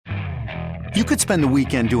You could spend the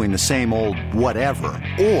weekend doing the same old whatever,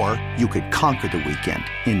 or you could conquer the weekend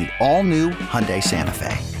in the all-new Hyundai Santa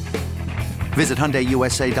Fe. Visit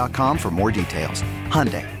HyundaiUSA.com for more details.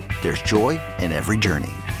 Hyundai, there's joy in every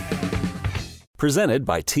journey. Presented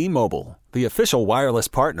by T-Mobile, the official wireless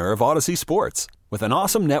partner of Odyssey Sports. With an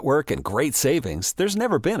awesome network and great savings, there's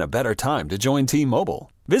never been a better time to join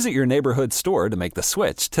T-Mobile. Visit your neighborhood store to make the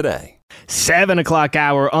switch today. 7 o'clock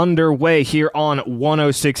hour underway here on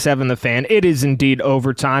 106.7 The Fan. It is indeed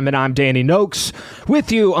overtime, and I'm Danny Noakes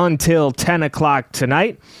with you until 10 o'clock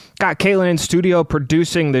tonight. Got Kaylin in studio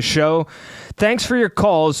producing the show. Thanks for your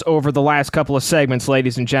calls over the last couple of segments,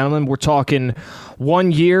 ladies and gentlemen. We're talking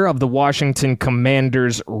 1 year of the Washington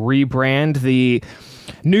Commanders rebrand. The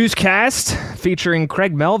newscast featuring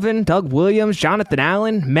Craig Melvin, Doug Williams, Jonathan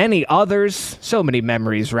Allen, many others. So many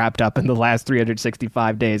memories wrapped up in the last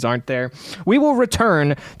 365 days, aren't there? We will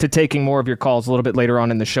return to taking more of your calls a little bit later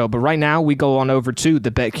on in the show, but right now we go on over to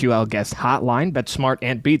the BetQL guest hotline, Bet Smart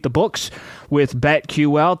and Beat the Books with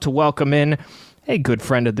BetQL to welcome in a good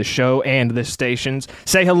friend of the show and the stations.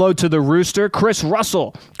 Say hello to the Rooster, Chris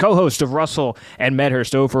Russell, co-host of Russell and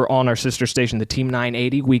Medhurst over on our sister station, the Team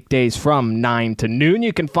 980, weekdays from 9 to noon.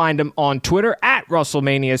 You can find him on Twitter at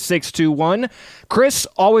RussellMania621. Chris,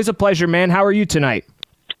 always a pleasure, man. How are you tonight?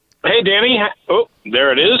 Hey, Danny. Oh,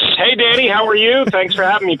 there it is. Hey, Danny. How are you? Thanks for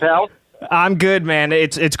having me, pal. I'm good, man.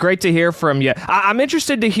 It's great to hear from you. I'm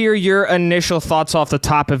interested to hear your initial thoughts off the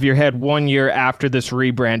top of your head 1 year after this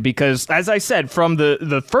rebrand, because, as I said, from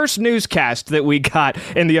the first newscast that we got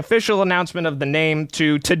and the official announcement of the name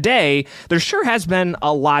to today, there sure has been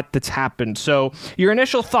a lot that's happened. So your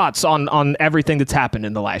initial thoughts on everything that's happened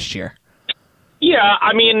in the last year. Yeah,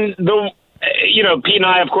 I mean, Pete and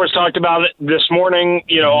I, of course, talked about it this morning,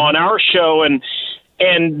 on our show, and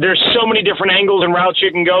there's so many different angles and routes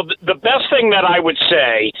you can go. The best thing that I would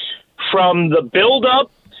say, from the build-up,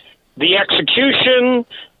 the execution,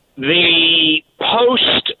 the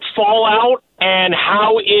post-fallout, and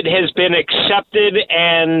how it has been accepted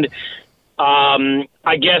and,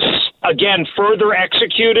 I guess, again, further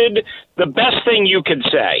executed, the best thing you could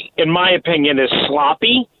say, in my opinion, is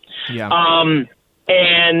sloppy. Yeah.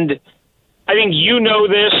 And I think you know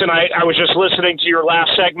this, and I was just listening to your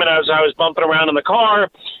last segment as I was bumping around in the car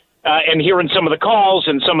and hearing some of the calls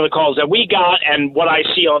that we got and what I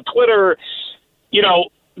see on Twitter.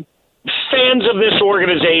 Fans of this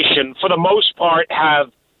organization, for the most part,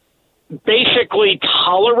 have basically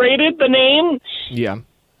tolerated the name. Yeah.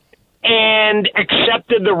 And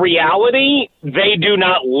accepted the reality. They do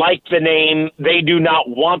not like the name. They do not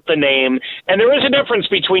want the name. And there is a difference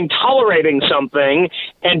between tolerating something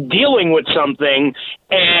and dealing with something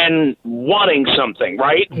and wanting something,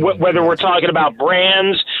 right? Whether we're talking about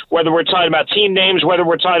brands, whether we're talking about team names, whether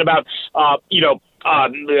we're talking about,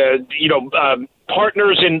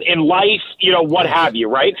 partners in life, what have you,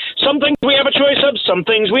 right? Some things we have a choice of, some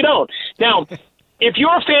things we don't. Now, if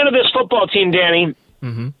you're a fan of this football team, Danny,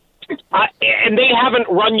 mm-hmm. And they haven't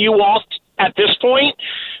run you off at this point,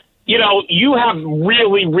 you have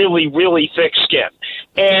really, really, really thick skin.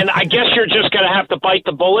 And I guess you're just going to have to bite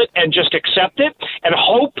the bullet and just accept it and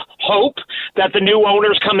hope that the new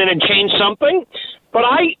owners come in and change something. But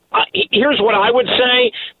here's what I would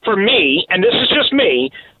say for me, and this is just me,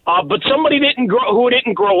 but somebody who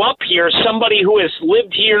didn't grow up here, somebody who has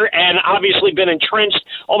lived here and obviously been entrenched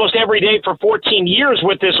almost every day for 14 years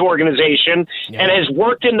with this organization, yeah, and has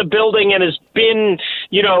worked in the building and has been,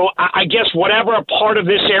 I guess whatever part of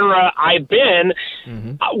this era I've been,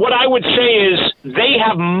 mm-hmm. What I would say is they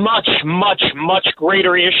have much, much, much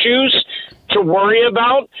greater issues to worry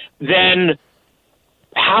about than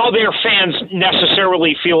how their fans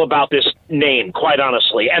necessarily feel about this name, quite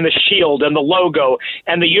honestly, and the shield and the logo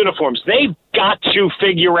and the uniforms. They've got to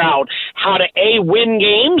figure out how to, win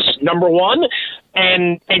games, number one,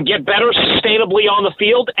 and get better sustainably on the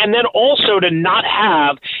field, and then also to not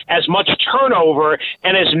have as much turnover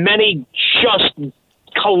and as many just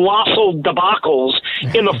colossal debacles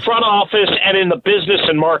in the front office and in the business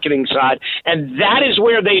and marketing side. And that is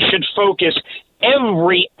where they should focus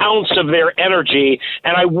every ounce of their energy,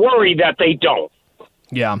 and I worry that they don't.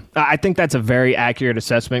 Yeah, I think that's a very accurate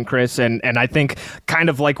assessment, Chris, and I think kind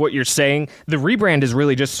of like what you're saying, the rebrand is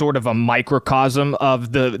really just sort of a microcosm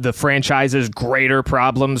of the franchise's greater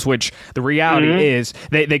problems, which the reality mm-hmm. is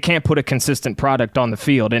they can't put a consistent product on the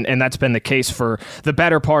field, and that's been the case for the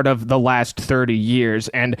better part of the last 30 years.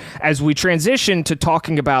 And as we transition to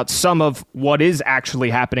talking about some of what is actually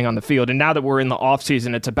happening on the field, and now that we're in the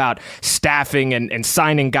offseason, it's about staffing and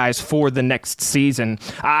signing guys for the next season.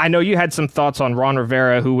 I know you had some thoughts on Ron Rivera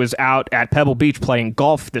Rivera, who was out at Pebble Beach playing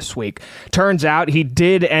golf this week. Turns out he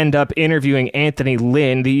did end up interviewing Anthony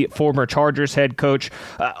Lynn, the former Chargers head coach,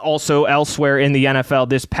 also elsewhere in the NFL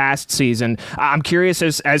this past season. I'm curious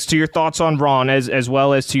as to your thoughts on Ron, as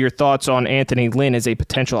well as to your thoughts on Anthony Lynn as a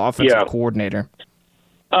potential offensive coordinator.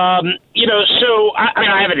 So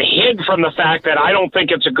I haven't hid from the fact that I don't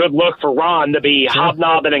think it's a good look for Ron to be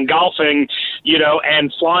hobnobbing and golfing,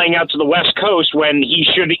 and flying out to the West Coast when he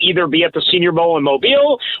should either be at the Senior Bowl in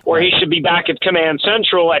Mobile or he should be back at Command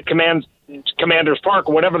Central at Commander's Park,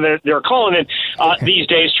 or whatever they're calling it these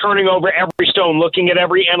days, turning over every stone, looking at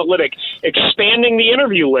every analytic, expanding the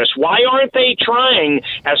interview list. Why aren't they trying,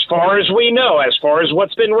 as far as we know, as far as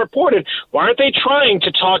what's been reported, why aren't they trying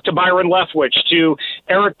to talk to Byron Leftwich, to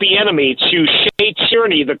Eric Bieniemy, to Shea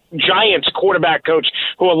Tierney, the Giants quarterback coach,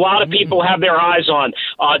 who a lot of people have their eyes on,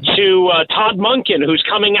 to Todd Monken, who's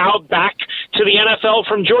coming out back to the NFL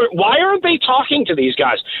from Georgia? Why aren't they talking to these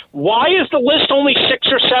guys? Why is the list only 6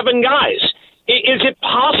 or 7 guys? Is it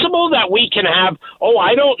possible that we can have,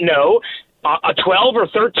 I don't know, a 12 or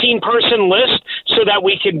 13 person list so that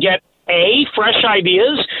we can get A, fresh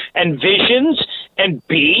ideas and visions, and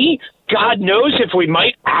B, God knows if we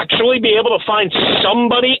might actually be able to find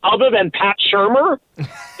somebody other than Pat Shurmur?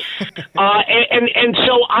 And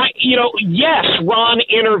so yes, Ron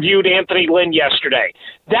interviewed Anthony Lynn yesterday.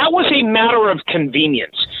 That was a matter of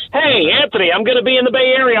convenience. Hey, Anthony, I'm going to be in the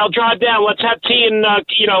Bay Area. I'll drive down. Let's have tea and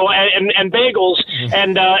bagels,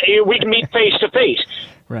 and we can meet face to face.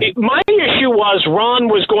 My issue was Ron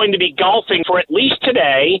was going to be golfing for at least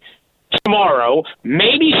today, tomorrow,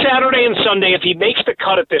 maybe Saturday and Sunday if he makes the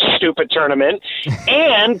cut at this stupid tournament,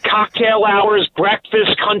 and cocktail hours,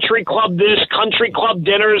 breakfast, country club this, country club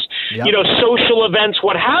dinners, social events,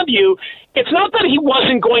 what have you. It's not that he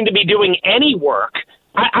wasn't going to be doing any work.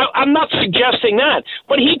 I'm not suggesting that,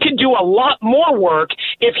 but he could do a lot more work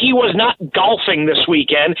if he was not golfing this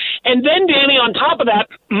weekend. And then, Danny, on top of that,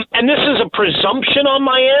 and this is a presumption on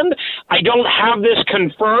my end, I don't have this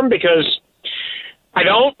confirmed because I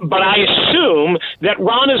don't, but I assume that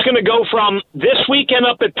Ron is going to go from this weekend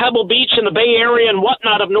up at Pebble Beach in the Bay Area and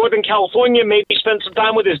whatnot of Northern California, maybe spend some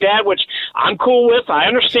time with his dad, which I'm cool with. I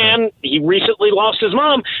understand he recently lost his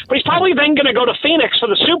mom, but he's probably then going to go to Phoenix for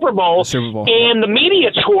the Super Bowl and the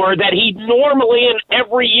media tour that he normally and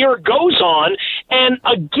every year goes on, and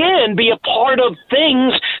again be a part of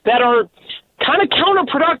things that are kind of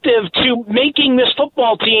counterproductive to making this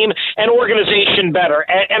football team and organization better.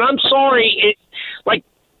 And I'm sorry,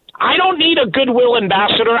 I don't need a goodwill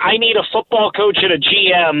ambassador. I need a football coach and a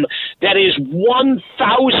GM that is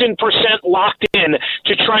 1,000% locked in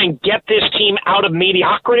to try and get this team out of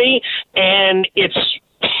mediocrity and its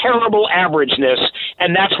terrible averageness.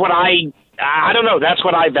 And that's what I don't know. That's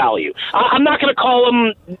what I value. I'm not going to call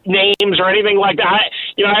them names or anything like that.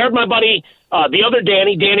 I heard my buddy, the other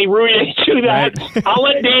Danny Ruiz, do that. Right. I'll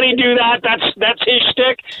let Danny do that. That's his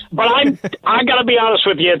shtick. But I got to be honest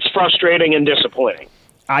with you. It's frustrating and disappointing.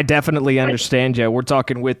 I definitely understand you. We're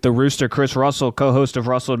talking with the Rooster, Chris Russell, co-host of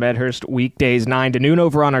Russell and Medhurst, weekdays 9 to noon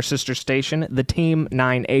over on our sister station, The Team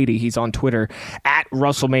 980. He's on Twitter at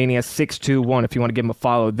Russellmania621 if you want to give him a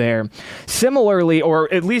follow there. Similarly,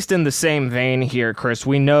 or at least in the same vein here, Chris,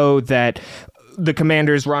 we know that the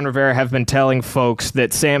Commanders, Ron Rivera, have been telling folks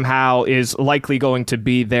that Sam Howell is likely going to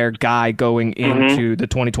be their guy going into the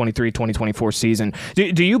 2023-2024 season.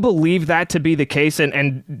 Do you believe that to be the case?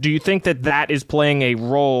 And do you think that is playing a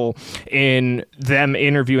role in them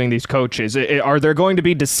interviewing these coaches? Are there going to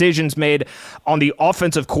be decisions made on the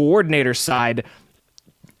offensive coordinator side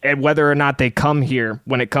and whether or not they come here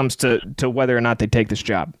when it comes to whether or not they take this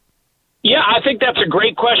job? Yeah, I think that's a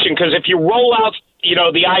great question because if you roll out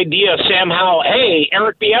the idea of Sam Howell, hey,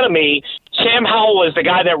 Eric Bieniemy, Sam Howell is the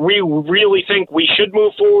guy that we really think we should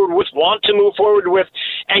move forward with, want to move forward with,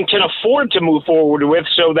 and can afford to move forward with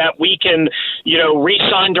so that we can,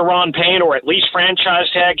 re-sign Daron Payne or at least franchise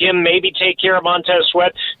tag him, maybe take care of Montez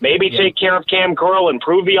Sweat, maybe take care of Cam Curl,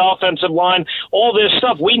 improve the offensive line, all this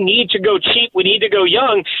stuff. We need to go cheap. We need to go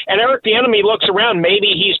young. And Eric Bieniemy looks around.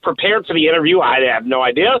 Maybe he's prepared for the interview. I have no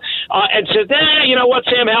idea. And says, you know what,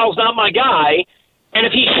 Sam Howell's not my guy. And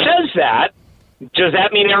if he says that, does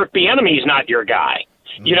that mean Eric Bieniemy is not your guy?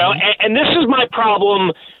 And this is my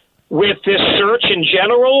problem with this search in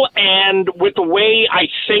general and with the way I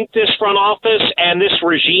think this front office and this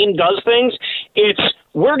regime does things. It's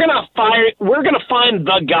we're going to find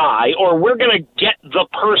the guy, or we're going to get the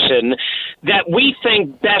person that we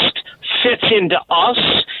think best fits into us,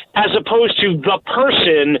 as opposed to the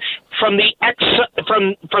person from the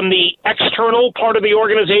external part of the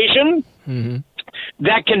organization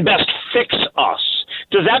that can best fix us.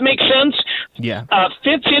 Does that make sense?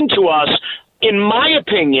 fits into us, in my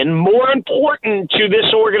opinion, more important to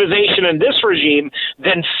this organization and this regime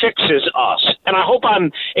than fixes us. And I hope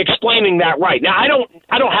I'm explaining that right. Now, I don't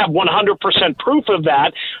have 100% proof of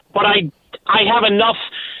that, but I have enough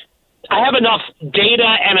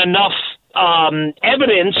data and enough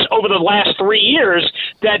evidence over the last 3 years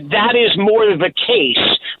that is more the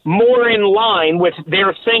case, more in line with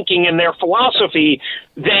their thinking and their philosophy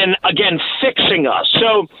than, again, fixing us.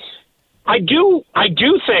 So I do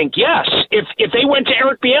think, yes, if they went to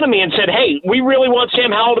Eric Bieniemy and said, hey, we really want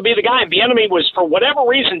Sam Howell to be the guy, and Bieniemy was, for whatever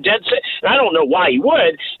reason, dead set, and I don't know why he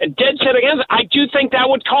would, and dead set against it, I do think that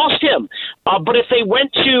would cost him. But if they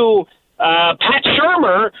went to Pat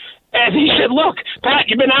Shurmur and he said, look, Pat,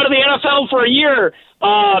 you've been out of the NFL for a year.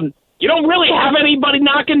 You don't really have anybody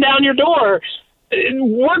knocking down your door.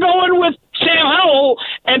 We're going with Sam Howell,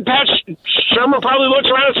 and Pat Shurmur probably looks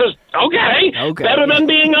around and says, okay, better than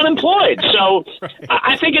being unemployed. So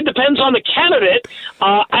I think it depends on the candidate,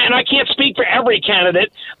 and I can't speak for every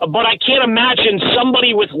candidate, but I can't imagine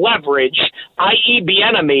somebody with leverage, i.e.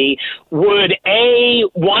 Bieniemy, would A,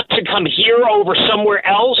 want to come here over somewhere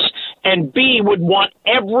else, and B, would want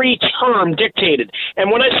every term dictated. And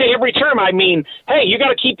when I say every term, I mean, hey, you got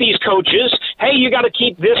to keep these coaches. Hey, you got to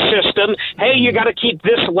keep this system. Hey, you got to keep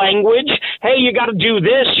this language. Hey, you got to do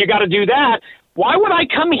this. You got to do that. Why would I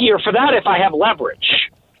come here for that if I have leverage?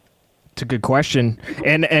 It's a good question.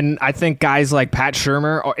 And I think guys like Pat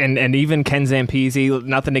Shurmur and even Ken Zampese,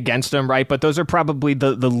 nothing against them, right? But those are probably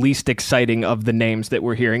the least exciting of the names that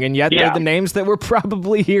we're hearing. And yet they're the names that we're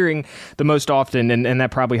probably hearing the most often. And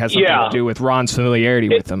that probably has something to do with Ron's familiarity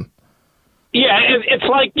with them. Yeah, it's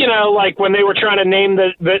like, like when they were trying to name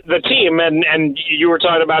the team, and you were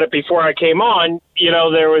talking about it before I came on,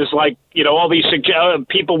 there was like, all these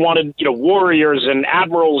people wanted, warriors and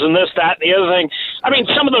admirals and this, that, and the other thing. I mean,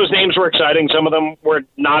 some of those names were exciting. Some of them were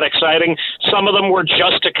not exciting. Some of them were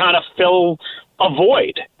just to kind of fill a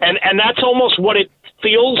void. And that's almost what it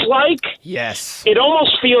feels like. Yes. It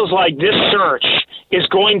almost feels like this search is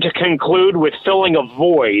going to conclude with filling a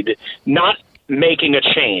void, not making a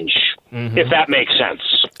change, if that makes sense.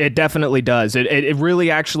 It definitely does. It really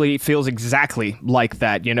actually feels exactly like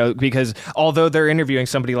that, because although they're interviewing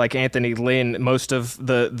somebody like Anthony Lynn, most of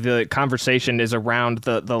the conversation is around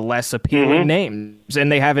the less appealing names, and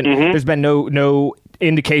they haven't. There's been no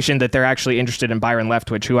indication that they're actually interested in Byron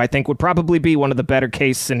Leftwich, who I think would probably be one of the better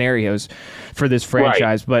case scenarios for this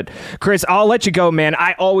franchise. Right. But Chris, I'll let you go, man.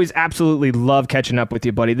 I always absolutely love catching up with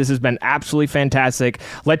you, buddy. This has been absolutely fantastic.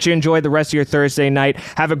 Let you enjoy the rest of your Thursday night.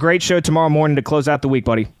 Have a great show tomorrow morning to close out the week,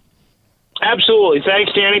 buddy. Absolutely.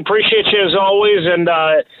 Thanks, Danny. Appreciate you as always. And,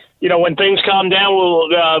 when things calm down,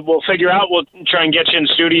 we'll figure out. We'll try and get you in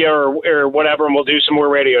studio or whatever, and we'll do some more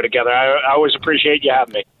radio together. I always appreciate you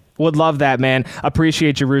having me. Would love that, man.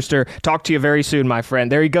 Appreciate you, Rooster. Talk to you very soon, my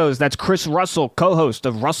friend. There he goes. That's Chris Russell, co-host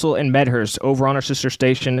of Russell and Medhurst over on our sister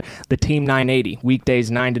station, the Team 980,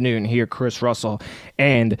 weekdays 9 to noon. Here, Chris Russell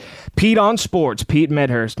and Pete on Sports, Pete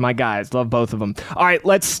Medhurst, my guys. Love both of them. All right,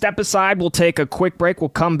 let's step aside. We'll take a quick break. We'll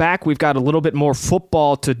come back. We've got a little bit more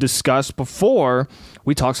football to discuss before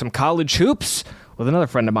we talk some college hoops with another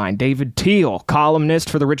friend of mine, David Teal, columnist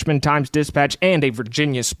for the Richmond Times-Dispatch and a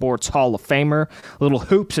Virginia Sports Hall of Famer. Little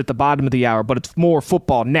hoops at the bottom of the hour, but it's more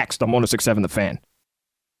football next on 106.7 The Fan.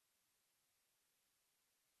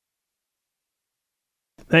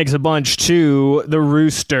 Thanks a bunch to the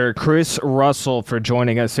Rooster, Chris Russell, for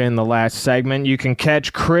joining us in the last segment. You can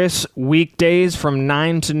catch Chris weekdays from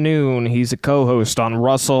 9 to noon. He's a co-host on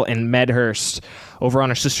Russell and Medhurst over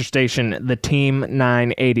on our sister station, the Team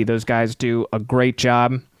 980. Those guys do a great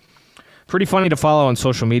job. Pretty funny to follow on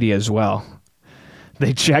social media as well.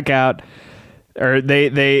 They check out, or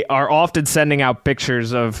they are often sending out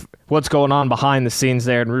pictures of what's going on behind the scenes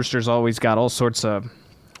there, and Rooster's always got all sorts of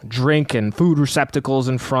drink and food receptacles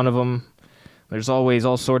in front of them. There's always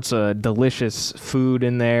all sorts of delicious food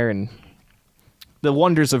in there, and the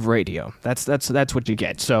wonders of radio. That's what you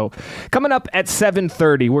get. So coming up at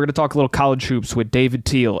 7:30, we're going to talk a little college hoops with David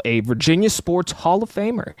Teal, a Virginia Sports Hall of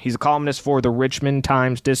Famer. He's a columnist for the Richmond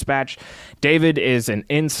Times-Dispatch. David is an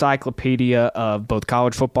encyclopedia of both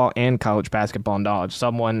college football and college basketball knowledge,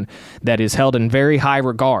 someone that is held in very high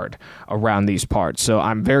regard around these parts. So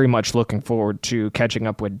I'm very much looking forward to catching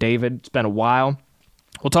up with David. It's been a while.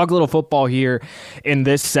 We'll talk a little football here in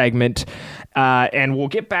this segment, and we'll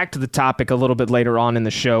get back to the topic a little bit later on in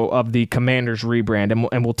the show of the Commanders rebrand,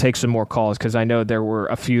 and we'll take some more calls because I know there were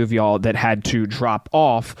a few of y'all that had to drop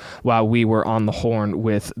off while we were on the horn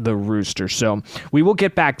with the Rooster. So we will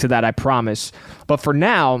get back to that, I promise. But for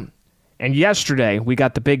now, and yesterday, we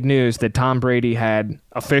got the big news that Tom Brady had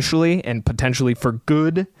officially and potentially for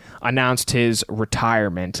good announced his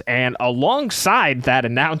retirement. And alongside that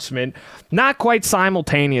announcement, not quite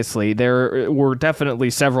simultaneously, there were definitely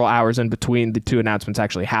several hours in between the two announcements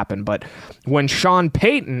actually happened, but when Sean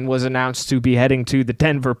Payton was announced to be heading to the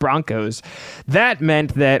Denver Broncos, that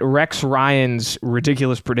meant that Rex Ryan's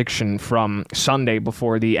ridiculous prediction from Sunday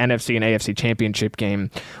before the NFC and AFC championship game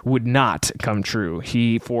would not come true.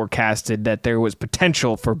 He forecasted that there was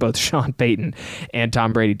potential for both Sean Payton and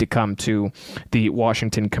Tom Brady to come to the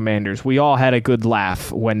Washington Commanders. We all had a good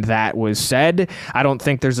laugh when that was said. I don't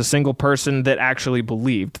think there's a single person that actually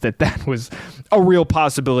believed that that was a real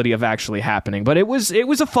possibility of actually happening, but it was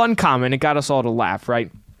a fun comment. It got us all to laugh,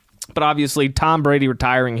 right? But obviously, Tom Brady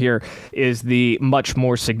retiring here is the much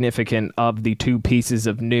more significant of the two pieces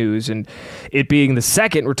of news, and it being the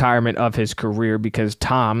second retirement of his career because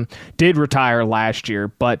Tom did retire last year.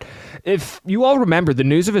 But if you all remember, the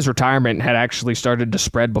news of his retirement had actually started to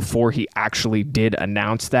spread before he actually did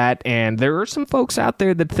announce that, and there are some folks out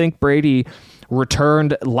there that think Brady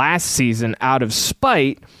returned last season out of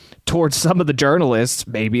spite towards some of the journalists,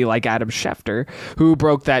 maybe like Adam Schefter, who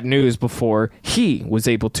broke that news before he was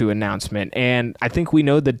able to announcement. And I think we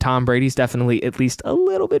know that Tom Brady's definitely at least a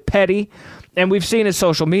little bit petty, and we've seen his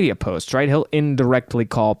social media posts, right? He'll indirectly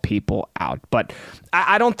call people out. But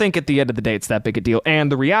I don't think at the end of the day it's that big a deal.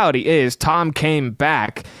 And the reality is Tom came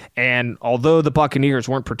back, and although the Buccaneers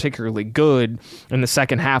weren't particularly good in the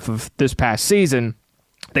second half of this past season,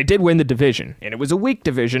 they did win the division, and it was a weak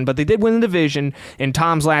division, but they did win the division. In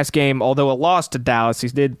Tom's last game, although it lost to Dallas, he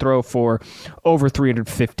did throw for over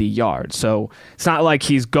 350 yards. So it's not like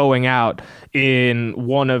he's going out in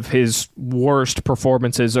one of his worst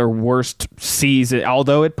performances or worst season,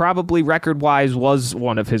 although it probably record-wise was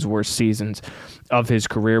one of his worst seasons of his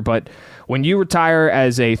career. But when you retire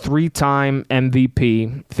as a 3-time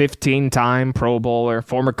MVP, 15-time Pro Bowler,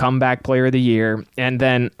 former comeback player of the year, and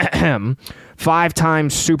then 5-time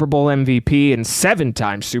Super Bowl MVP and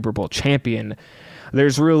 7-time Super Bowl champion,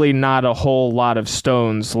 there's really not a whole lot of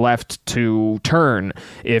stones left to turn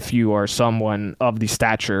if you are someone of the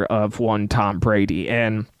stature of one Tom Brady.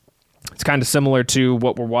 And it's kind of similar to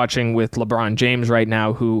what we're watching with LeBron James right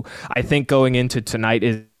now, who I think going into tonight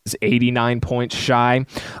is 89 points shy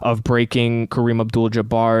of breaking Kareem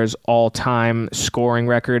Abdul-Jabbar's all-time scoring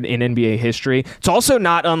record in NBA history. It's also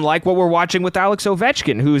not unlike what we're watching with Alex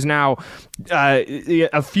Ovechkin, who's now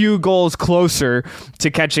a few goals closer to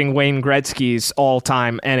catching Wayne Gretzky's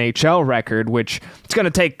all-time NHL record, which it's going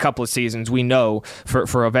to take a couple of seasons, we know, for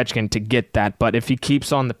Ovechkin to get that. But if he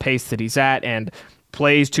keeps on the pace that he's at and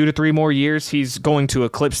plays 2 to 3 more years, he's going to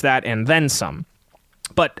eclipse that and then some.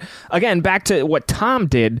 But again, back to what Tom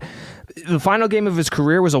did, the final game of his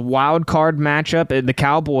career was a wild card matchup, and the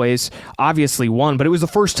Cowboys obviously won, but it was the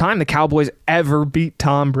first time the Cowboys ever beat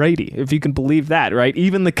Tom Brady, if you can believe that, right?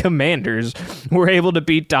 Even the Commanders were able to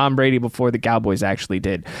beat Tom Brady before the Cowboys actually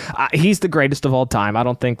did. He's the greatest of all time. I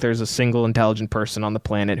don't think there's a single intelligent person on the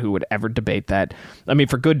planet who would ever debate that. I mean,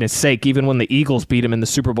 for goodness sake, even when the Eagles beat him in the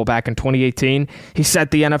Super Bowl back in 2018, he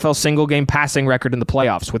set the NFL single-game passing record in the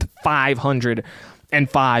playoffs with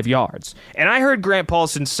 505 yards. And I heard Grant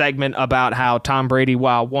Paulson's segment about how Tom Brady,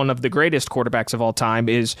 while one of the greatest quarterbacks of all time,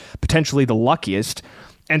 is potentially the luckiest.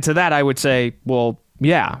 And to that, I would say, well,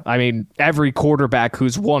 yeah, I mean, every quarterback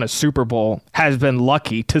who's won a Super Bowl has been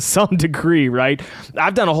lucky to some degree, right?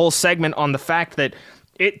 I've done a whole segment on the fact that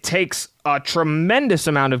it takes a tremendous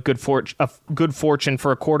amount of good fortune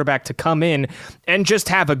for a quarterback to come in and just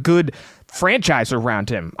have a good franchise around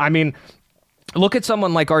him. I mean, look at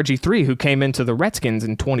someone like RG3 who came into the Redskins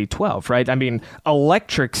in 2012, right? I mean,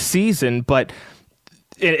 electric season, but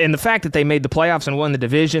in the fact that they made the playoffs and won the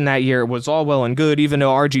division that year was all well and good. Even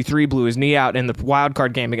though RG3 blew his knee out in the wild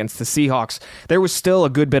card game against the Seahawks, there was still a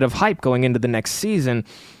good bit of hype going into the next season.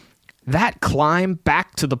 That climb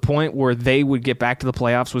back to the point where they would get back to the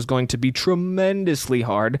playoffs was going to be tremendously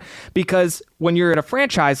hard, because when you're at a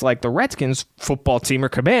franchise like the Redskins football team or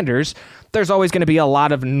Commanders, there's always going to be a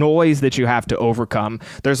lot of noise that you have to overcome.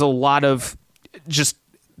 There's a lot of just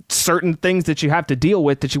certain things that you have to deal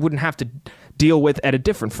with that you wouldn't have to deal with at a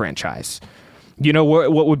different franchise. You know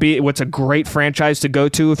what's a great franchise to go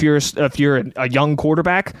to if you're a young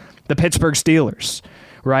quarterback? The Pittsburgh Steelers.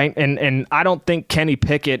 Right, and I don't think Kenny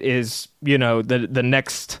Pickett is, you know, the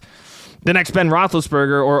next Ben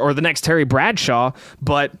Roethlisberger or the next Terry Bradshaw,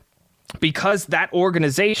 but because that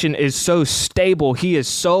organization is so stable, he is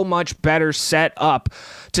so much better set up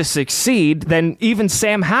to succeed than even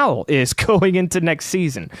Sam Howell is going into next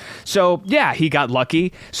season. So, yeah, he got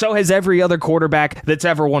lucky. So has every other quarterback that's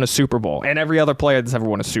ever won a Super Bowl and every other player that's ever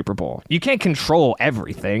won a Super Bowl. You can't control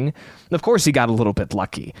everything. Of course, he got a little bit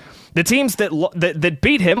lucky. The teams that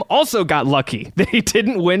beat him also got lucky that he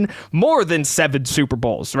didn't win more than 7 Super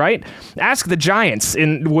Bowls, right? Ask the Giants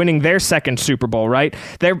in winning their second Super Bowl, right?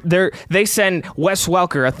 They send Wes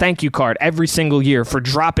Welker a thank you card every single year for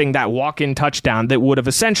dropping that walk-in touchdown that would have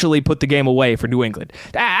essentially put the game away for New England.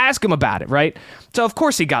 Ask him about it, right? So, of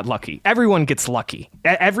course, he got lucky. Everyone gets lucky.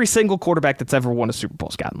 Every single quarterback that's ever won a Super Bowl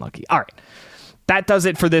has gotten lucky. All right. That does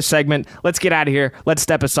it for this segment. Let's get out of here. Let's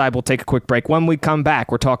step aside. We'll take a quick break. When we come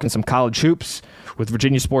back, we're talking some college hoops with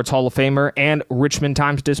Virginia Sports Hall of Famer and Richmond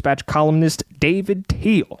Times-Dispatch columnist David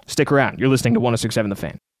Teel. Stick around. You're listening to 106.7 The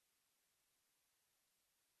Fan.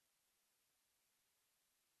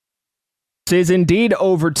 This is indeed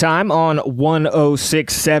overtime on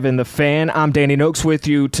 106.7 The Fan. I'm Danny Noakes with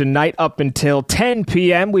you tonight up until 10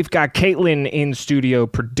 p.m. We've got Caitlin in studio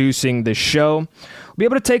producing the show. We'll be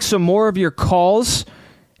able to take some more of your calls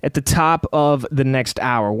at the top of the next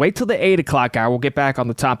hour. Wait till the 8 o'clock hour. We'll get back on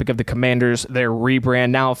the topic of the Commanders, their rebrand,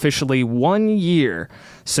 now officially 1 year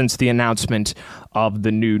since the announcement of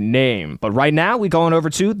the new name. But right now, we're going over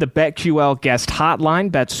to the BetQL guest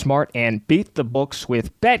hotline. Bet smart and beat the books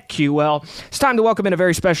with BetQL. It's time to welcome in a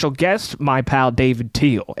very special guest, my pal David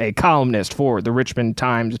Teel, a columnist for the Richmond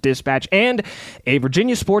Times-Dispatch and a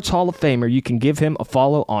Virginia Sports Hall of Famer. You can give him a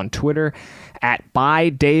follow on Twitter at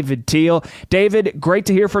 @ByDavidTeel. David, great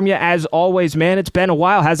to hear from you as always, man. It's been a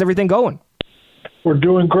while. How's everything going? We're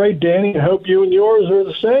doing great, Danny. I hope you and yours are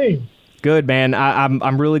the same. Good, man.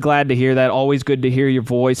 I'm really glad to hear that. Always good to hear your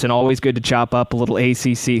voice and always good to chop up a little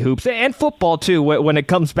ACC hoops and football, too, when it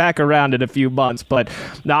comes back around in a few months. But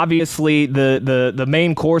obviously the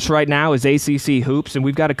main course right now is ACC hoops, and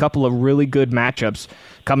we've got a couple of really good matchups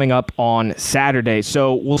coming up on Saturday.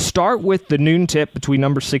 So we'll start with the noon tip between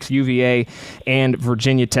number 6 UVA and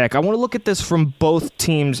Virginia Tech. I want to look at this from both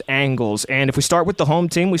teams' angles. And if we start with the home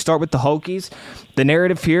team, we start with the Hokies. The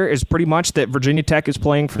narrative here is pretty much that Virginia Tech is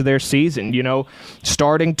playing for their season. You know,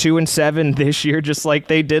 starting 2-7 this year, just like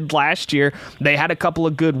they did last year. They had a couple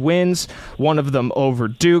of good wins, one of them over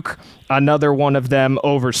Duke, another one of them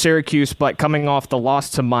over Syracuse, but coming off the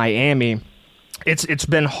loss to Miami, it's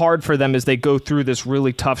been hard for them as they go through this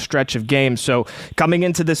really tough stretch of games. So coming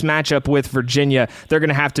into this matchup with Virginia, they're going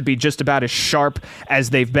to have to be just about as sharp as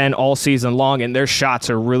they've been all season long, and their shots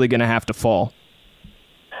are really going to have to fall.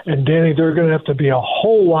 And, Danny, they're going to have to be a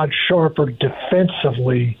whole lot sharper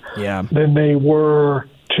defensively than they were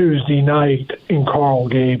Tuesday night in Coral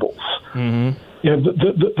Gables. Mm-hmm. You know,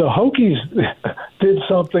 the Hokies did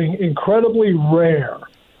something incredibly rare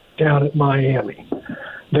down at Miami.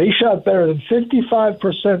 They shot better than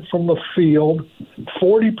 55% from the field,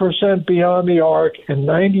 40% beyond the arc, and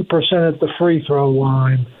 90% at the free throw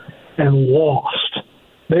line, and lost.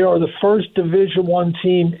 They are the first Division I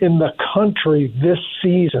team in the country this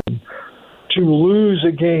season to lose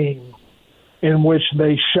a game in which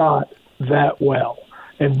they shot that well.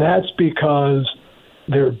 And that's because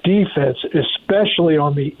their defense, especially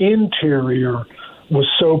on the interior, was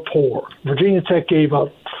so poor. Virginia Tech gave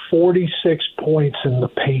up 46 points in the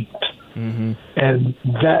paint, and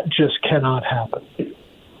that just cannot happen.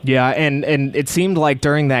 Yeah, and it seemed like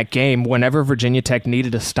during that game, whenever Virginia Tech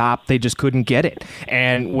needed a stop, they just couldn't get it.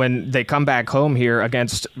 And when they come back home here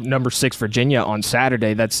against number 6 Virginia on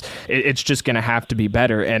Saturday, it's just going to have to be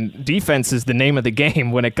better. And defense is the name of the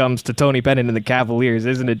game when it comes to Tony Bennett and the Cavaliers,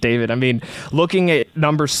 isn't it, David? I mean, looking at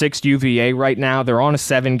number 6 UVA right now, they're on a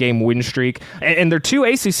 7-game win streak, and their 2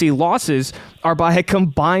 ACC losses are by a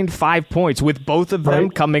combined 5 points, with both of them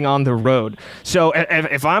coming on the road. So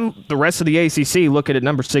if I'm the rest of the ACC looking at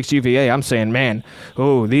number 6 UVA, I'm saying, man,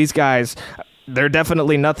 these guys, they're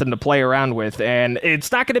definitely nothing to play around with. And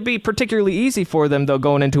it's not going to be particularly easy for them, though,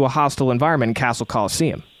 going into a hostile environment in Castle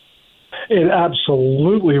Coliseum. It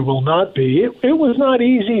absolutely will not be. It was not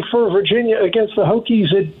easy for Virginia against the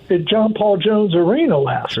Hokies at John Paul Jones Arena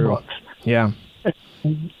last month. Yeah.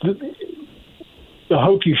 The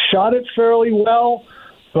Hokies shot it fairly well,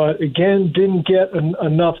 but again, didn't get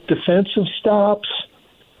enough defensive stops.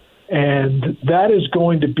 And that is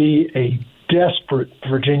going to be a desperate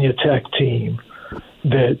Virginia Tech team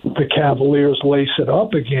that the Cavaliers lace it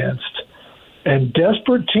up against. And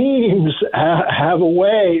desperate teams have a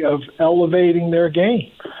way of elevating their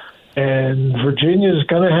game. And Virginia's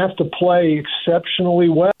going to have to play exceptionally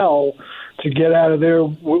well to get out of there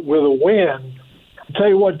with a win. I'll tell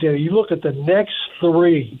you what, Danny, you look at the next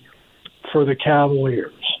 3 for the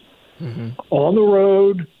Cavaliers. On the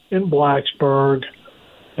road in Blacksburg,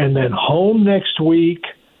 and then home next week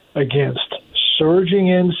against surging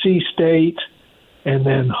NC State, and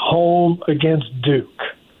then home against Duke.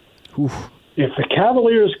 Oof. If the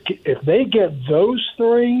Cavaliers, if they get those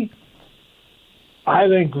three, I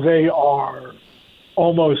think they are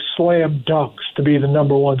almost slam dunks to be the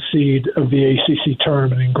number one seed of the ACC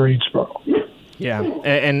tournament in Greensboro. Yeah,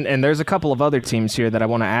 and there's a couple of other teams here that I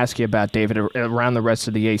want to ask you about, David, around the rest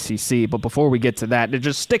of the ACC. But before we get to that,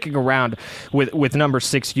 just sticking around with number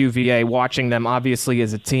 6 UVA, watching them obviously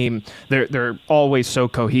as a team, they're always so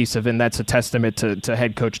cohesive, and that's a testament to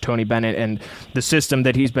head coach Tony Bennett and the system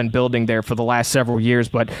that he's been building there for the last several years.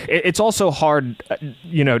 But it's also hard,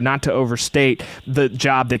 not to overstate the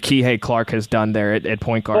job that Kihei Clark has done there at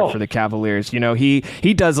point guard for the Cavaliers.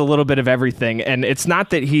 He does a little bit of everything, and it's not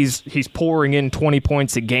that he's pouring in 20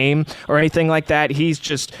 points a game or anything like that. He's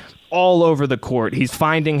just all over the court. He's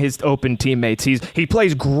finding his open teammates. He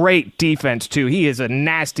plays great defense too. He is a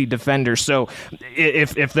nasty defender. So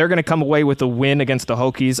if they're going to come away with a win against the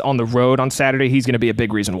Hokies on the road on Saturday, he's going to be a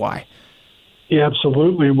big reason why. He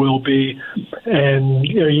absolutely will be. And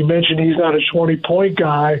you mentioned he's not a 20-point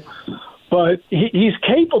guy, but he's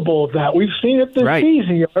capable of that. We've seen it this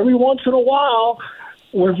season. Every once in a while,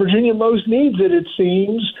 where Virginia most needs it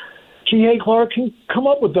seems, Kihei Clark can come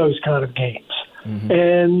up with those kind of games. Mm-hmm.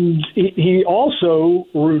 And he also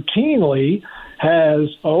routinely has,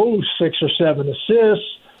 6 or 7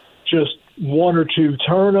 assists, just 1 or 2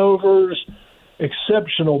 turnovers,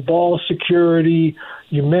 exceptional ball security.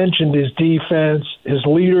 You mentioned his defense. His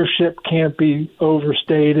leadership can't be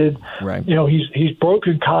overstated. Right. He's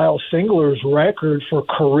broken Kyle Singler's record for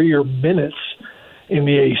career minutes in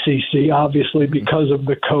the ACC, obviously because of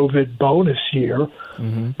the COVID bonus year.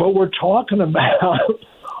 Mm-hmm. But we're talking about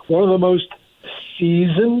one of the most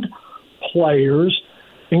seasoned players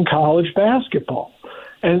in college basketball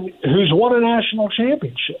and who's won a national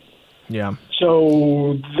championship. Yeah.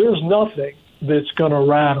 So there's nothing that's going to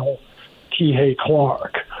rattle Kihei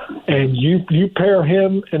Clark. And you pair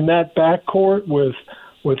him in that backcourt with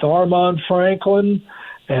Armaan Franklin,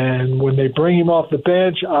 and when they bring him off the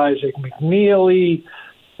bench, Isaac McNeely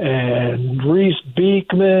and Reese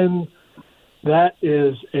Beekman, that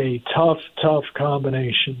is a tough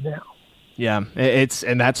combination now. Yeah,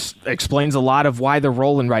 and that explains a lot of why they're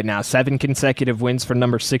rolling right now. 7 consecutive wins for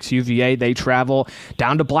number 6 UVA. They travel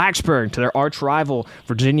down to Blacksburg to their arch rival,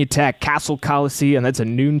 Virginia Tech, Castle Coliseum. That's a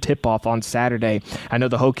noon tip-off on Saturday. I know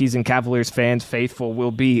the Hokies and Cavaliers fans, faithful,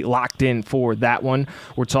 will be locked in for that one.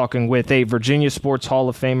 We're talking with a Virginia Sports Hall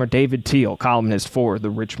of Famer, David Teal, columnist for the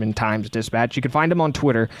Richmond Times-Dispatch. You can find him on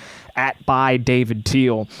Twitter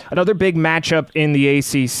 @ByDavidTeal. Another big matchup in the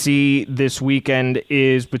ACC this weekend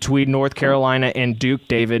is between North Carolina and Duke,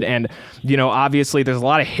 David. And, obviously there's a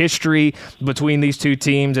lot of history between these two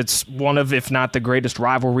teams. It's one of, if not the greatest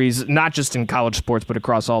rivalries, not just in college sports, but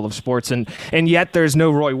across all of sports. And yet there's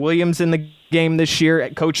no Roy Williams in the game this year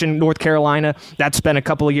coaching North Carolina. That's been a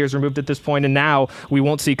couple of years removed at this point, and now we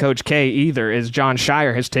won't see Coach K either, as John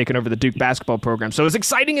Shire has taken over the Duke basketball program. So as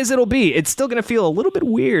exciting as it'll be, it's still going to feel a little bit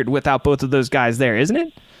weird without both of those guys there, isn't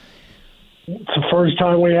it? It's the first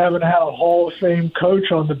time we haven't had a Hall of Fame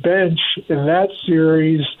coach on the bench in that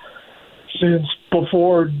series since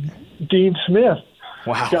before Dean Smith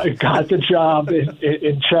got the job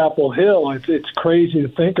in Chapel Hill. It's crazy to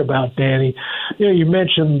think about, Danny. You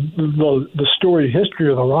mentioned the storied history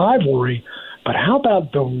of the rivalry, but how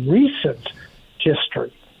about the recent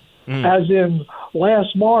history? As in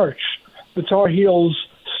last March, the Tar Heels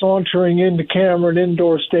sauntering into Cameron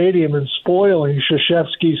Indoor Stadium and spoiling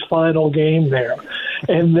Krzyzewski's final game there,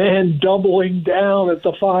 and then doubling down at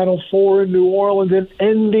the Final Four in New Orleans and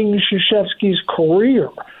ending Krzyzewski's career.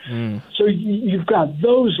 So you've got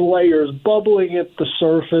those layers bubbling at the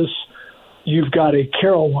surface. You've got a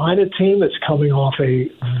Carolina team that's coming off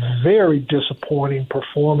a very disappointing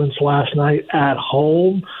performance last night at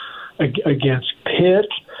home against Pitt.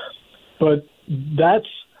 But that's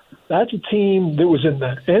a team that was in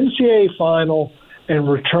the NCAA final and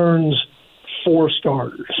returns 4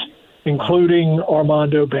 starters, including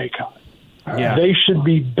Armando Bacot. Yeah. They should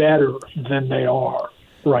be better than they are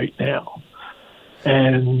right now.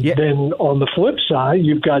 And then on the flip side,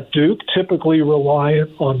 you've got Duke, typically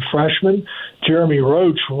reliant on freshmen. Jeremy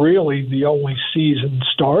Roach, really the only seasoned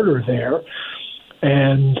starter there.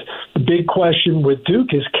 And the big question with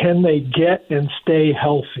Duke is, can they get and stay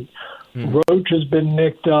healthy? Roach has been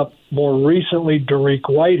nicked up. More recently, Dariq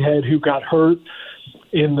Whitehead, who got hurt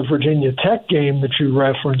in the Virginia Tech game that you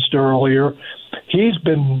referenced earlier, he's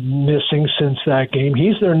been missing since that game.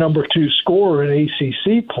 He's their number 2 scorer in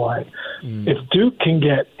ACC play. If Duke can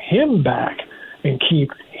get him back and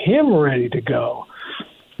keep him ready to go,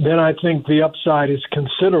 then I think the upside is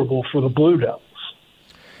considerable for the Blue Devils.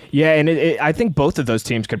 Yeah, and I think both of those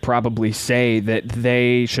teams could probably say that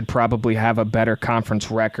they should probably have a better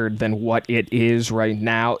conference record than what it is right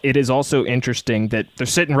now. It is also interesting that they're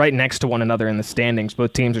sitting right next to one another in the standings.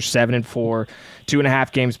 Both teams are 7-4,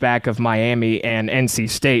 2.5 games back of Miami and NC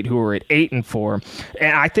State, who are at 8-4.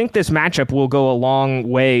 And I think this matchup will go a long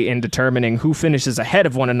way in determining who finishes ahead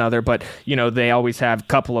of one another. But they always have a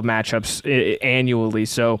couple of matchups annually.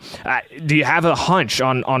 So, do you have a hunch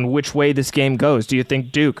on which way this game goes? Do you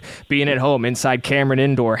think Duke, being at home inside Cameron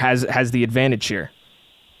Indoor, has the advantage here?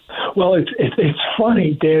 Well, it's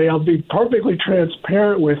funny, Danny. I'll be perfectly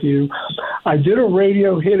transparent with you. I did a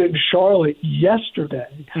radio hit in Charlotte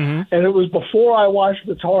yesterday, and it was before I watched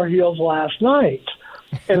the Tar Heels last night,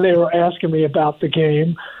 and they were asking me about the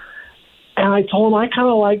game, and I told them I kind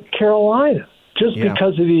of like Carolina just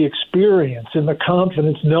because of the experience and the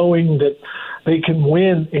confidence knowing that they can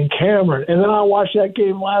win in Cameron. And then I watched that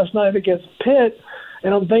game last night against Pitt,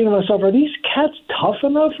 and I'm thinking to myself, are these cats tough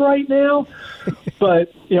enough right now?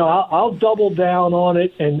 But, I'll double down on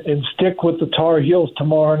it and stick with the Tar Heels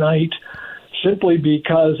tomorrow night simply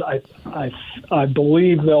because I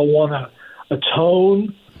believe they'll want to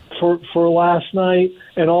atone for last night,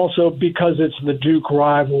 and also because it's the Duke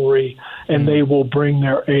rivalry and they will bring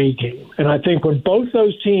their A game. And I think when both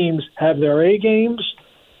those teams have their A games,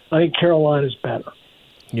 I think Carolina's better.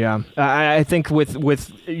 Yeah, I think with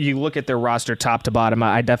you look at their roster top to bottom,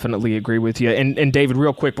 I definitely agree with you. And David,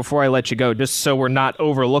 real quick before I let you go, just so we're not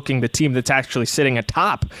overlooking the team that's actually sitting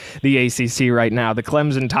atop the ACC right now, the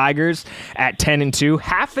Clemson Tigers at 10-2,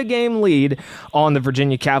 half a game lead on the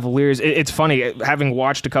Virginia Cavaliers. It's funny, having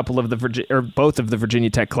watched a couple of both of the Virginia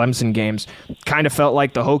Tech Clemson games, kind of felt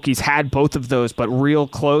like the Hokies had both of those, but real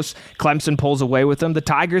close. Clemson pulls away with them. The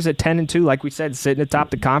Tigers at 10-2, like we said, sitting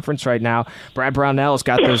atop the conference right now. Brad Brownell's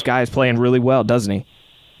got those guys playing really well, doesn't he?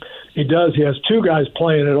 He does. He has two guys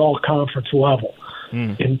playing at all conference level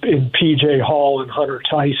in P.J. Hall and Hunter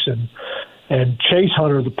Tyson. And Chase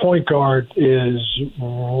Hunter, the point guard, is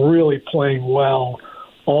really playing well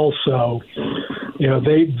also.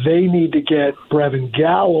 They need to get Brevin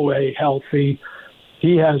Galloway healthy.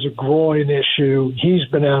 He has a groin issue. He's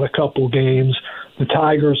been out a couple games. The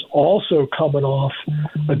Tigers also coming off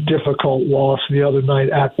a difficult loss the other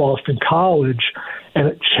night at Boston College and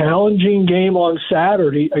a challenging game on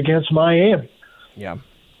Saturday against Miami. Yeah.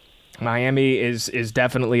 Miami is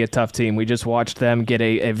definitely a tough team. We just watched them get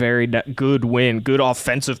a very good win, good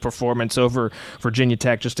offensive performance over Virginia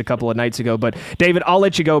Tech just a couple of nights ago. But, David, I'll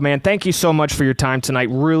let you go, man. Thank you so much for your time tonight.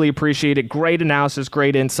 Really appreciate it. Great analysis,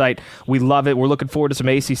 great insight. We love it. We're looking forward to some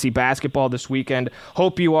ACC basketball this weekend.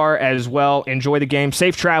 Hope you are as well. Enjoy the game.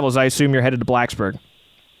 Safe travels. I assume you're headed to Blacksburg.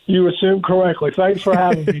 You assume correctly. Thanks for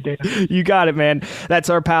having me, Dan. You got it, man. That's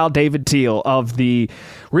our pal David Teal of the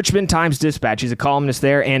Richmond Times-Dispatch. He's a columnist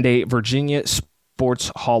there and a Virginia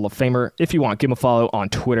Sports Hall of Famer. If you want, give him a follow on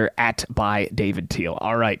Twitter @ByDavidTeal.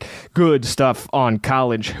 All right, good stuff on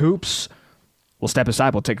college hoops. We'll step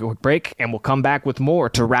aside. We'll take a quick break, and we'll come back with more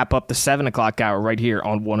to wrap up the 7 o'clock hour right here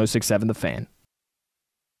on 106.7 The Fan.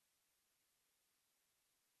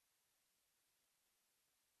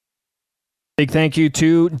 Big thank you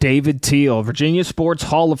to David Teal, Virginia Sports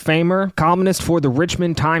Hall of Famer, columnist for the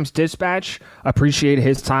Richmond Times-Dispatch. Appreciate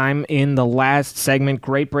his time in the last segment.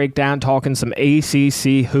 Great breakdown, talking some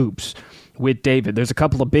ACC hoops with David. There's a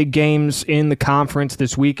couple of big games in the conference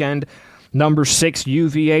this weekend. Number 6,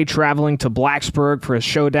 UVA traveling to Blacksburg for a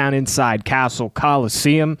showdown inside Castle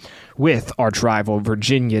Coliseum with arch rival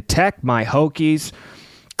Virginia Tech. My Hokies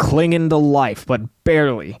clinging to life, but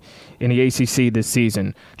barely in the ACC this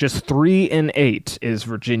season. Just 3-8 is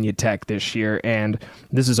Virginia Tech this year, and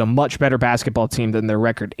this is a much better basketball team than their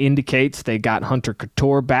record indicates. They got Hunter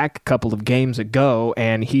Couture back a couple of games ago,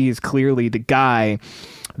 and he is clearly the guy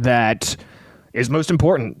that is most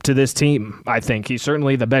important to this team, I think. He's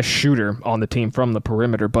certainly the best shooter on the team from the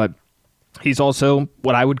perimeter, but he's also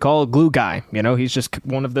what I would call a glue guy. He's just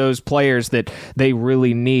one of those players that they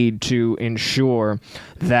really need to ensure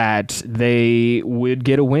that they would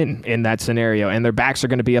get a win in that scenario. And their backs are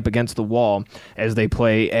going to be up against the wall as they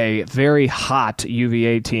play a very hot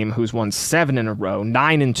UVA team who's won 7 in a row,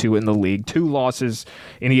 9-2 in the league. 2 losses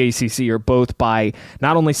in the ACC are both by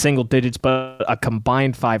not only single digits, but a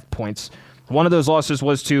combined 5 points. One of those losses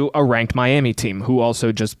was to a ranked Miami team who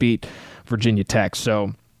also just beat Virginia Tech.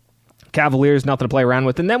 So Cavaliers, nothing to play around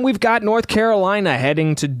with. And then we've got North Carolina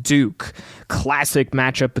heading to Duke. Classic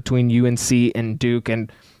matchup between UNC and Duke.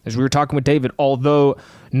 And as we were talking with David, although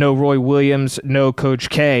no Roy Williams, no Coach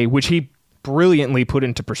K, which he brilliantly put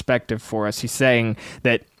into perspective for us, he's saying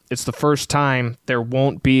that It's the first time there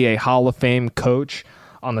won't be a Hall of Fame coach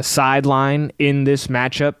on the sideline in this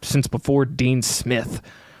matchup since before Dean Smith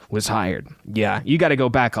was hired. Yeah, you got to go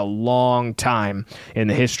back a long time in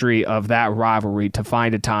the history of that rivalry to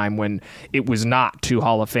find a time when it was not two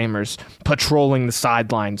Hall of Famers patrolling the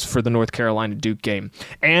sidelines for the North Carolina Duke game.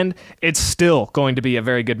 And it's still going to be a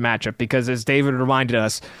very good matchup because, as David reminded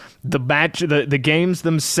us, the games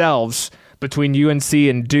themselves between UNC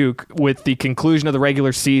and Duke, with the conclusion of the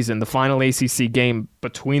regular season, the final ACC game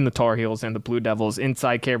between the Tar Heels and the Blue Devils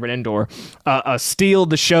inside Cameron Indoor, a steal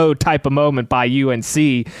the show type of moment by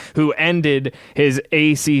UNC, who ended his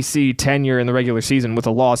ACC tenure in the regular season with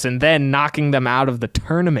a loss and then knocking them out of the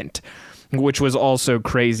tournament, which was also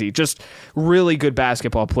crazy. Just really good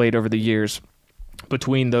basketball played over the years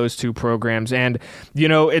between those two programs. And,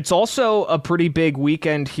 it's also a pretty big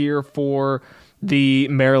weekend here for the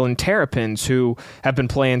Maryland Terrapins, who have been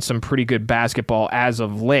playing some pretty good basketball as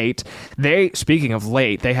of late. Speaking of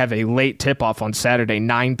late, they have a late tip-off on Saturday,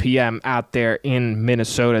 9 p.m. out there in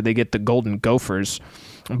Minnesota. They get the Golden Gophers.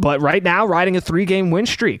 But right now, riding a 3-game win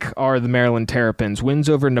streak are the Maryland Terrapins. Wins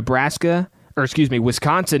over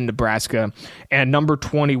Wisconsin, Nebraska, and number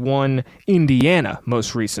 21, Indiana,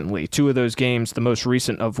 most recently. Two of those games, the most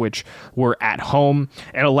recent of which were at home.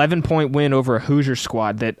 An 11-point win over a Hoosier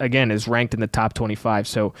squad that, again, is ranked in the top 25.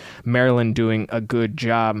 So Maryland doing a good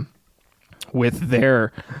job with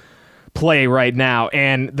their play right now.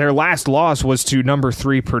 And their last loss was to number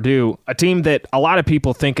 3 Purdue, a team that a lot of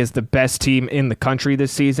people think is the best team in the country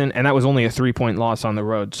this season, and that was only a 3-point loss on the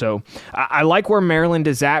road. So I like where Maryland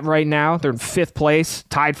is at right now. They're in 5th place,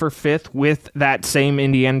 tied for 5th with that same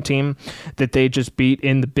Indiana team that they just beat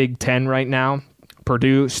in the Big Ten right now.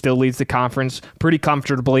 Purdue still leads the conference pretty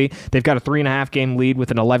comfortably. They've got a 3.5-game lead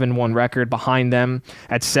with an 11-1 record. Behind them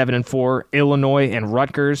at 7-4, Illinois and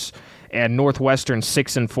Rutgers, and Northwestern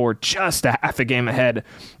 6-4, just a half a game ahead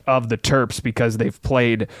of the Terps because they've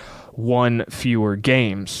played one fewer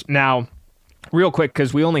games. Now, real quick,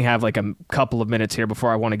 because we only have like a couple of minutes here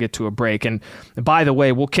before I want to get to a break. And by the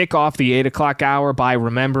way, we'll kick off the 8 o'clock hour by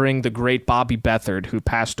remembering the great Bobby Beathard, who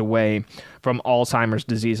passed away from Alzheimer's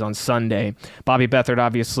disease on Sunday. Bobby Beathard,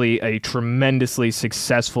 obviously a tremendously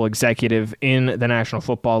successful executive in the National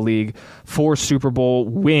Football League, 4 Super Bowl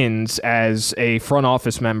wins as a front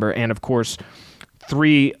office member, and of course,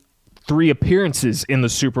 three appearances in the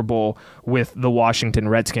Super Bowl with the Washington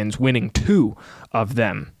Redskins, winning 2 of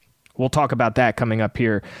them. We'll talk about that coming up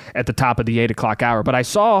here at the top of the 8 o'clock hour. But I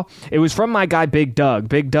saw, it was from my guy Big Doug,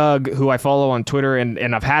 who I follow on Twitter,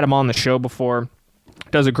 and I've had him on the show before.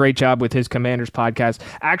 Does a great job with his Commanders podcast.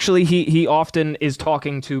 Actually, he often is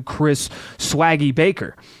talking to Chris Swaggy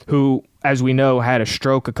Baker, who, as we know, had a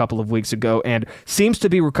stroke a couple of weeks ago and seems to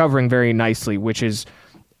be recovering very nicely, which is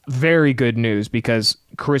very good news because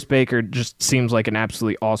Chris Baker just seems like an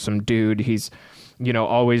absolutely awesome dude. He's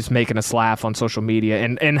always making us laugh on social media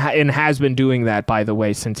and has been doing that, by the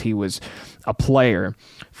way, since he was a player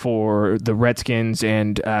for the Redskins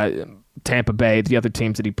and Tampa Bay, the other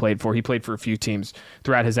teams that he played for. He played for a few teams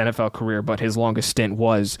throughout his NFL career, but his longest stint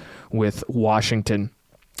was with Washington.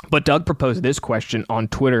 But Doug proposed this question on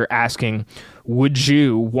Twitter asking, would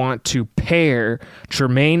you want to pair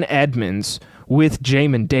Tremaine Edmunds with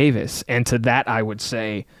Jamin Davis? And to that, I would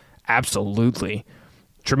say absolutely.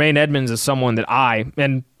 Tremaine Edmunds is someone that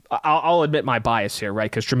I'll admit my bias here,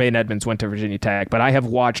 right? Because Tremaine Edmunds went to Virginia Tech, but I have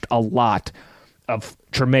watched a lot of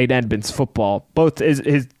Tremaine Edmunds football, both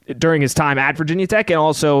during his time at Virginia Tech and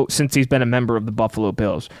also since he's been a member of the Buffalo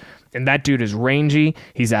Bills. And that dude is rangy.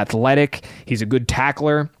 He's athletic. He's a good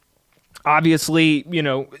tackler. Obviously,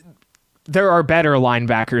 there are better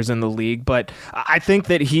linebackers in the league, but I think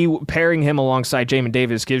that pairing him alongside Jamin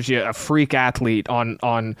Davis gives you a freak athlete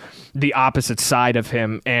on the opposite side of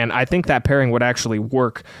him, and I think that pairing would actually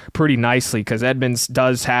work pretty nicely because Edmunds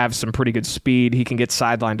does have some pretty good speed. He can get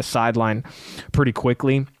sideline to sideline pretty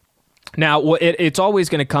quickly. Now, it's always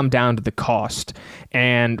going to come down to the cost,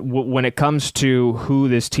 and when it comes to who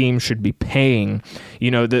this team should be paying,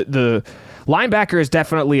 the linebacker is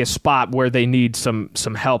definitely a spot where they need some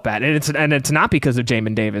help at, and it's not because of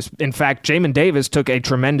Jamin Davis. In fact, Jamin Davis took a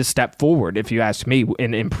tremendous step forward, if you ask me,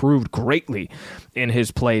 and improved greatly in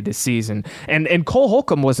his play this season. And Cole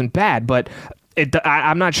Holcomb wasn't bad, but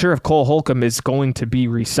I'm not sure if Cole Holcomb is going to be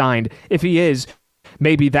re-signed. If he is,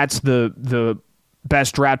 maybe that's the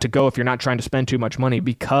best route to go if you're not trying to spend too much money,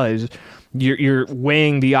 because you're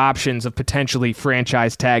weighing the options of potentially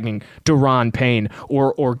franchise tagging Daron Payne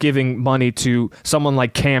or giving money to someone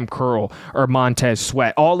like Cam Curl or Montez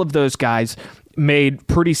Sweat. All of those guys made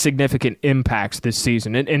pretty significant impacts this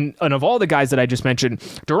season. And of all the guys that I just mentioned,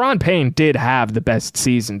 Daron Payne did have the best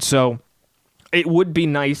season. So it would be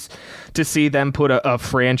nice to see them put a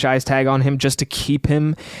franchise tag on him just to keep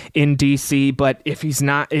him in DC. But if he's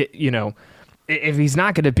not, if he's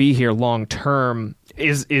not going to be here long term,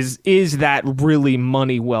 is that really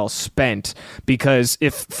money well spent? Because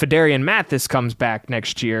if Fedarian Mathis comes back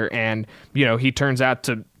next year and he turns out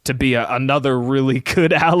to be another really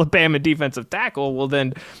good Alabama defensive tackle, well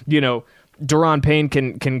then Daron Payne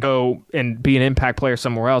can go and be an impact player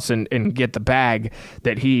somewhere else and get the bag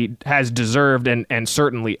that he has deserved and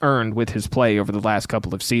certainly earned with his play over the last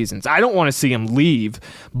couple of seasons. I don't want to see him leave,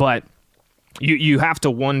 but you have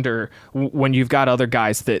to wonder when you've got other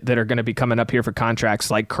guys that are going to be coming up here for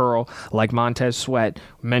contracts like Curl, like Montez Sweat,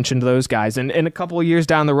 mentioned those guys. And in a couple of years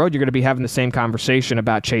down the road, you're going to be having the same conversation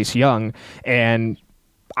about Chase Young. And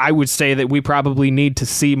I would say that we probably need to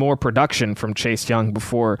see more production from Chase Young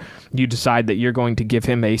before you decide that you're going to give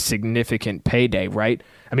him a significant payday, right?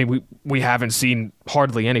 I mean, we haven't seen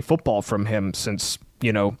hardly any football from him since,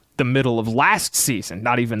 the middle of last season,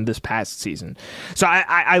 not even this past season. So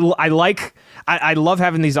I love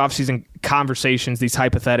having these offseason conversations, these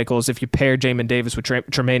hypotheticals. If you pair Jamin Davis with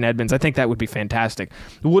Tremaine Edmonds, I think that would be fantastic.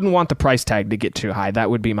 I wouldn't want the price tag to get too high.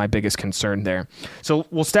 That would be my biggest concern there. So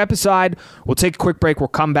we'll step aside. We'll take a quick break. We'll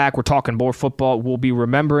come back. We're talking more football. We'll be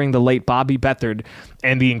remembering the late Bobby Beathard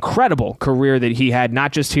and the incredible career that he had,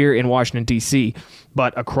 not just here in Washington, D.C.,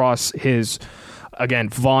 but across his again,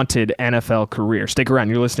 vaunted NFL career. Stick around.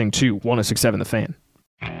 You're listening to 106.7 The Fan.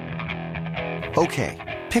 Okay,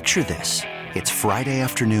 picture this. It's Friday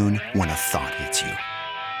afternoon when a thought hits you.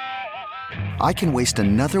 I can waste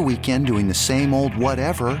another weekend doing the same old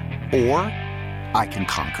whatever, or I can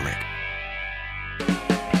conquer it.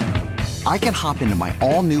 I can hop into my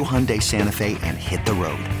all-new Hyundai Santa Fe and hit the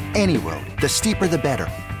road. Any road. The steeper, the better.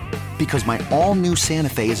 Because my all-new Santa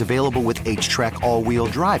Fe is available with H-Track all-wheel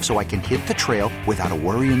drive, so I can hit the trail without a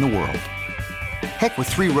worry in the world. Heck, with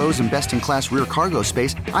 3 rows and best-in-class rear cargo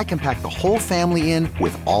space, I can pack the whole family in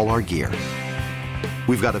with all our gear.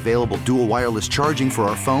 We've got available dual wireless charging for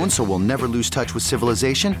our phones, so we'll never lose touch with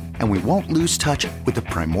civilization, and we won't lose touch with the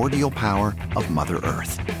primordial power of Mother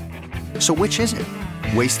Earth. So which is it?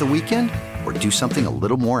 Waste the weekend or do something a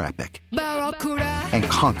little more epic? And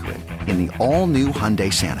conquer it in the all-new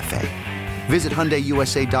Hyundai Santa Fe. Visit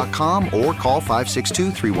HyundaiUSA.com or call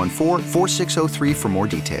 562-314-4603 for more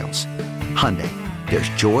details. Hyundai, there's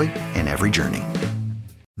joy in every journey.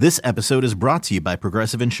 This episode is brought to you by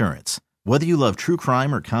Progressive Insurance. Whether you love true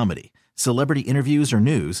crime or comedy, celebrity interviews or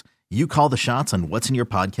news, you call the shots on what's in your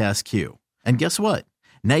podcast queue. And guess what?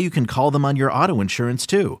 Now you can call them on your auto insurance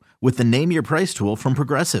too with the Name Your Price tool from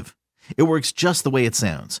Progressive. It works just the way it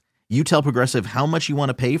sounds. You tell Progressive how much you want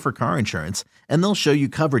to pay for car insurance, and they'll show you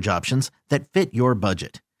coverage options that fit your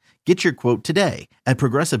budget. Get your quote today at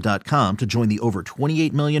Progressive.com to join the over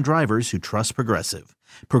 28 million drivers who trust Progressive.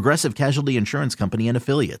 Progressive Casualty Insurance Company and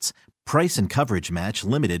Affiliates. Price and coverage match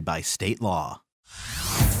limited by state law.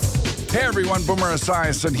 Hey everyone, Boomer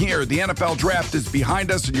Esiason here. The NFL Draft is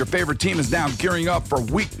behind us and your favorite team is now gearing up for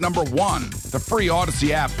week number 1. The free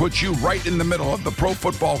Odyssey app puts you right in the middle of the pro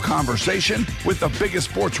football conversation with the biggest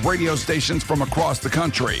sports radio stations from across the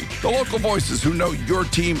country. The local voices who know your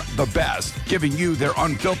team the best, giving you their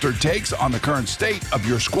unfiltered takes on the current state of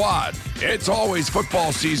your squad. It's always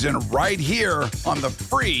football season right here on the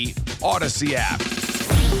free Odyssey app.